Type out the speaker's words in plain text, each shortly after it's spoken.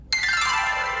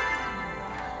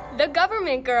The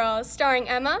Government Girls, starring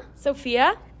Emma,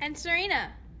 Sophia, and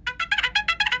Serena.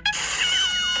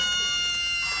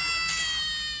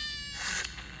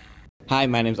 Hi,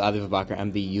 my name is Adil Babakar.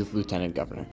 I'm the Youth Lieutenant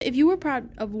Governor. if you were proud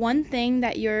of one thing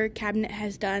that your cabinet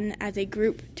has done as a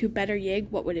group to better YIG,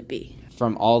 what would it be?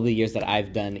 From all the years that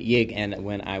I've done YIG and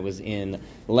when I was in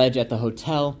Ledge at the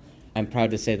hotel, I'm proud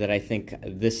to say that I think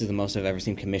this is the most I've ever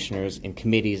seen commissioners in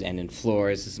committees and in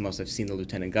floors. This is the most I've seen the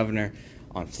Lieutenant Governor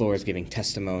on floors giving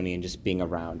testimony and just being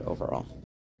around overall.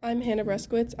 I'm Hannah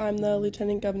Breskowitz. I'm the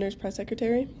Lieutenant Governor's Press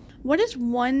Secretary. What is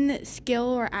one skill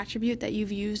or attribute that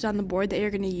you've used on the board that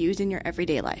you're going to use in your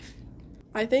everyday life?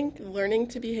 I think learning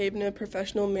to behave in a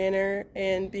professional manner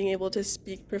and being able to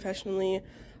speak professionally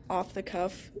off the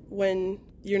cuff when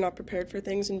you're not prepared for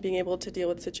things and being able to deal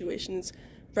with situations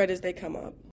right as they come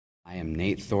up. I am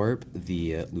Nate Thorpe,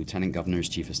 the Lieutenant Governor's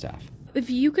Chief of Staff. If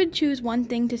you could choose one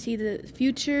thing to see the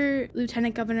future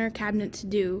Lieutenant Governor cabinets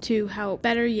do to help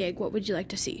better YIG, what would you like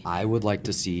to see? I would like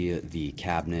to see the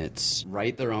cabinets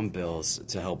write their own bills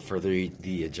to help further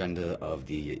the agenda of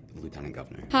the Lieutenant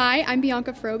Governor. Hi, I'm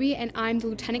Bianca Froby, and I'm the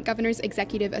Lieutenant Governor's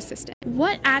Executive Assistant.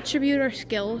 What attribute or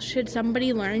skill should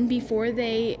somebody learn before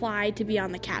they apply to be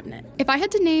on the cabinet? If I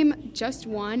had to name just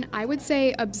one, I would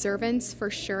say observance for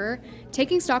sure.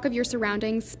 Taking stock of your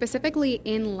surroundings, specifically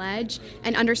in Ledge,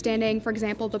 and understanding, for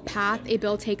example, the path a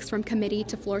bill takes from committee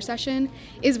to floor session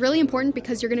is really important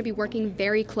because you're going to be working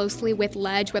very closely with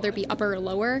Ledge, whether it be upper or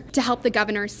lower, to help the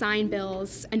governor sign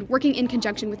bills and working in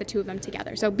conjunction with the two of them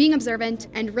together. So being observant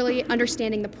and really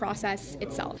understanding the process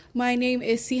itself. My name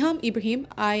is Siham Ibrahim.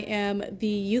 I am the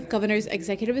Youth Governor's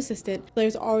Executive Assistant.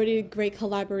 There's already great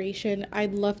collaboration.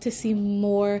 I'd love to see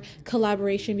more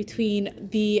collaboration between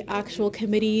the actual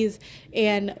committees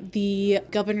and the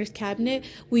governor's cabinet.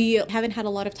 We haven't had a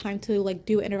lot of time to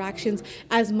do interactions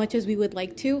as much as we would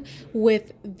like to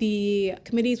with the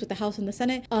committees, with the House and the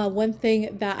Senate. One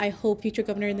thing that I hope future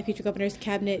governor and the future governor's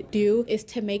cabinet do is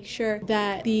to make sure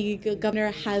that the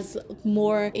governor has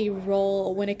more a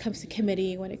role when it comes to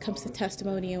committee, when it comes to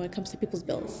testimony, and when it comes to people's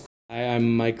bills. Hi,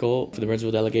 I'm Michael for the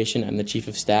Burnsville delegation. I'm the Chief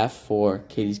of Staff for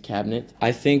Katie's cabinet.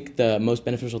 I think the most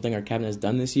beneficial thing our cabinet has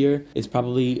done this year is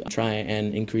probably try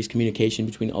and increase communication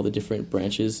between all the different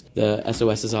branches, the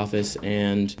SOS's office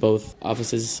and both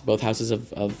houses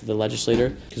of the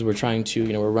legislator, because we're trying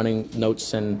to, we're running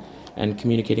notes and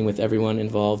communicating with everyone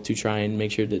involved to try and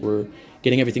make sure that we're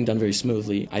getting everything done very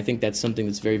smoothly. I think that's something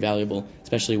that's very valuable,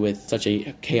 especially with such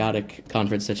a chaotic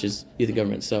conference such as Youth and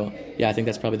Government. So yeah, I think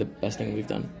that's probably the best thing we've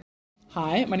done.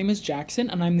 Hi, my name is Jackson,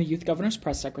 and I'm the Youth Governor's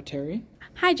Press Secretary.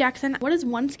 Hi, Jackson. What is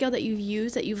one skill that you've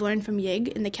used that you've learned from YIG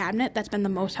in the cabinet that's been the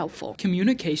most helpful?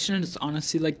 Communication is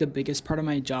honestly the biggest part of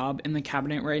my job in the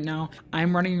cabinet right now.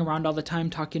 I'm running around all the time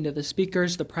talking to the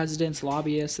speakers, the presidents,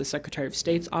 lobbyists, the Secretary of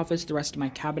State's office, the rest of my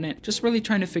cabinet, just really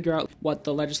trying to figure out what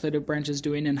the legislative branch is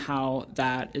doing and how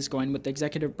that is going with the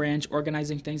executive branch,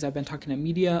 organizing things. I've been talking to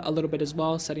media a little bit as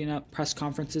well, setting up press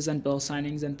conferences and bill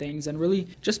signings and things, and really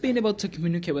just being able to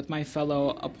communicate with my fellow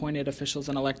appointed officials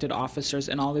and elected officers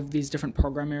in all of these different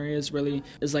program areas really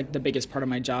is the biggest part of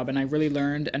my job. And I really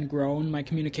learned and grown my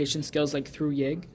communication skills through YIG.